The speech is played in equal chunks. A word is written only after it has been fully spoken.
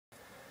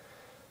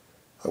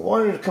I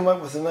wanted to come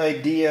up with an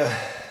idea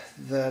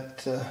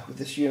that with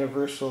this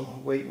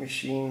universal weight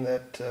machine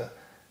that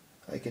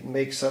I could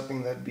make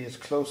something that'd be as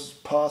close as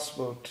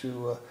possible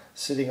to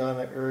sitting on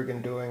an erg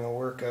and doing a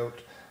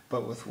workout,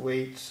 but with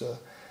weights.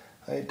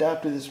 I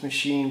adapted this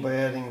machine by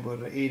adding about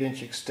an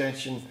 8-inch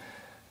extension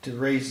to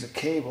raise the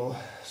cable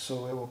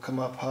so it will come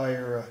up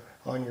higher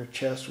on your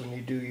chest when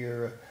you do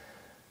your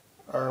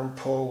arm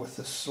pull with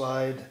the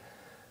slide.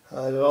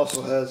 It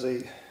also has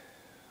a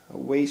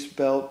waist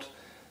belt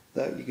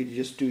that you could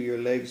just do your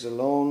legs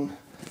alone.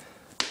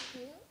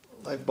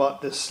 I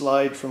bought this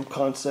slide from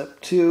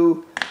Concept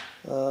 2,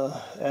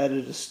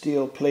 added a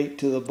steel plate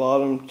to the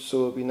bottom so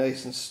it'll be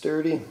nice and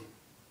sturdy.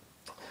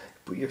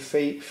 Put your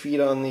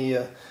feet on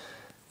the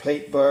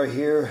plate bar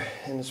here,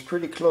 and it's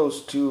pretty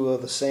close to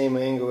the same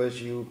angle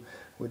as you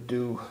would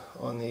do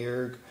on the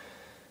erg.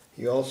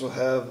 You also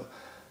have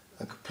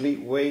a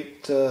complete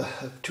weight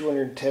of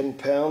 210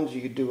 pounds.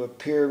 You could do a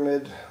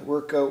pyramid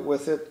workout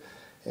with it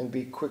and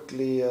be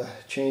quickly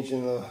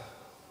changing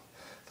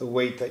the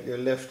weight that you're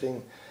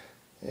lifting.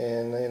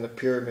 And in a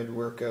pyramid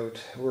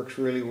workout, it works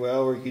really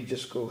well, or you could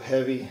just go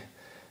heavy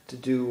to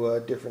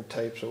do different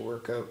types of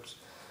workouts.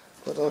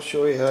 But I'll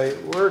show you how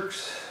it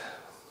works.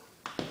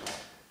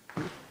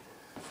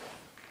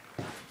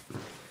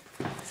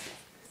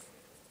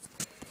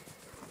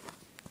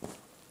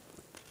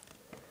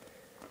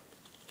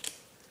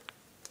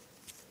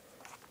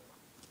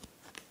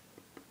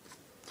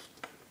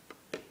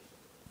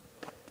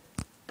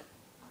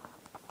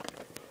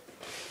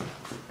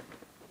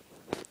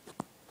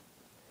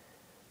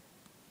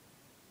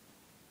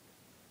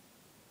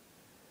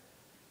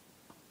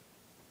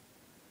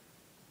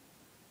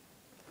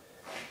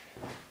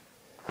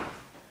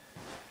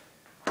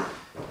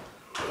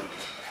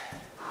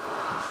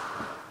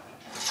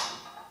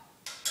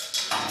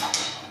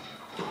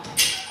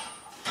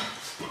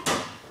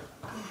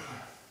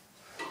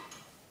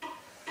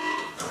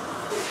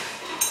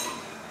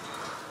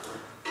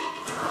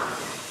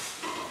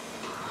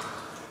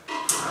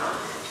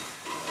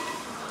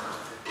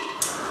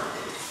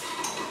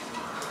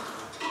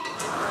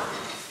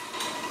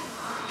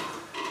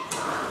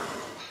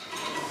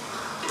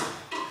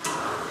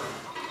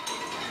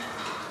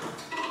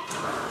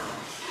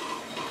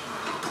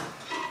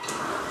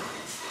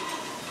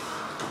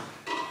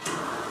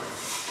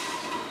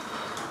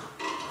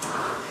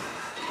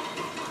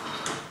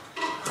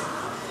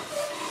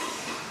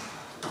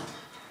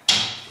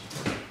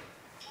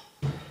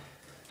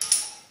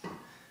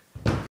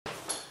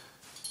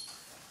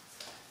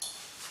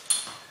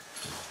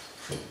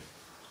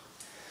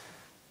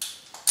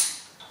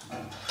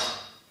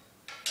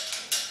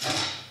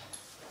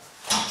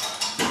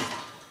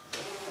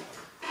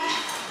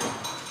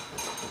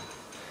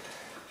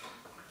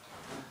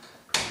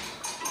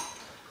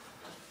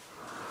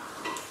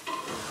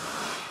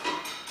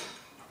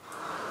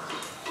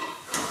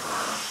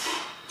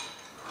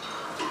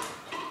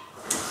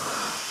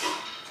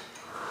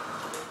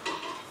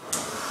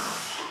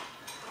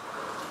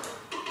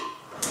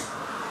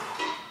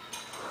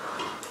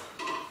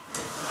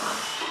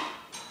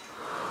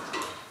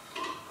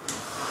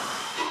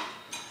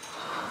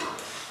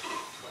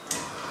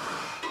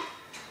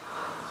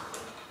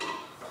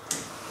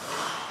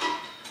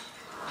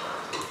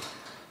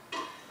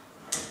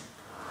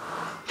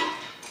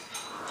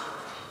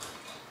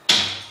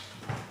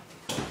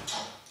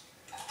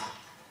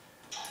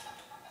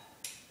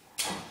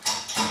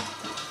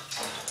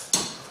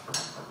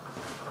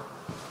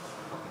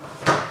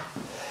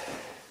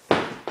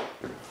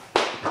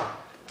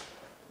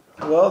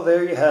 Well,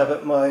 there you have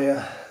it,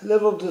 my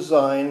little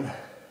design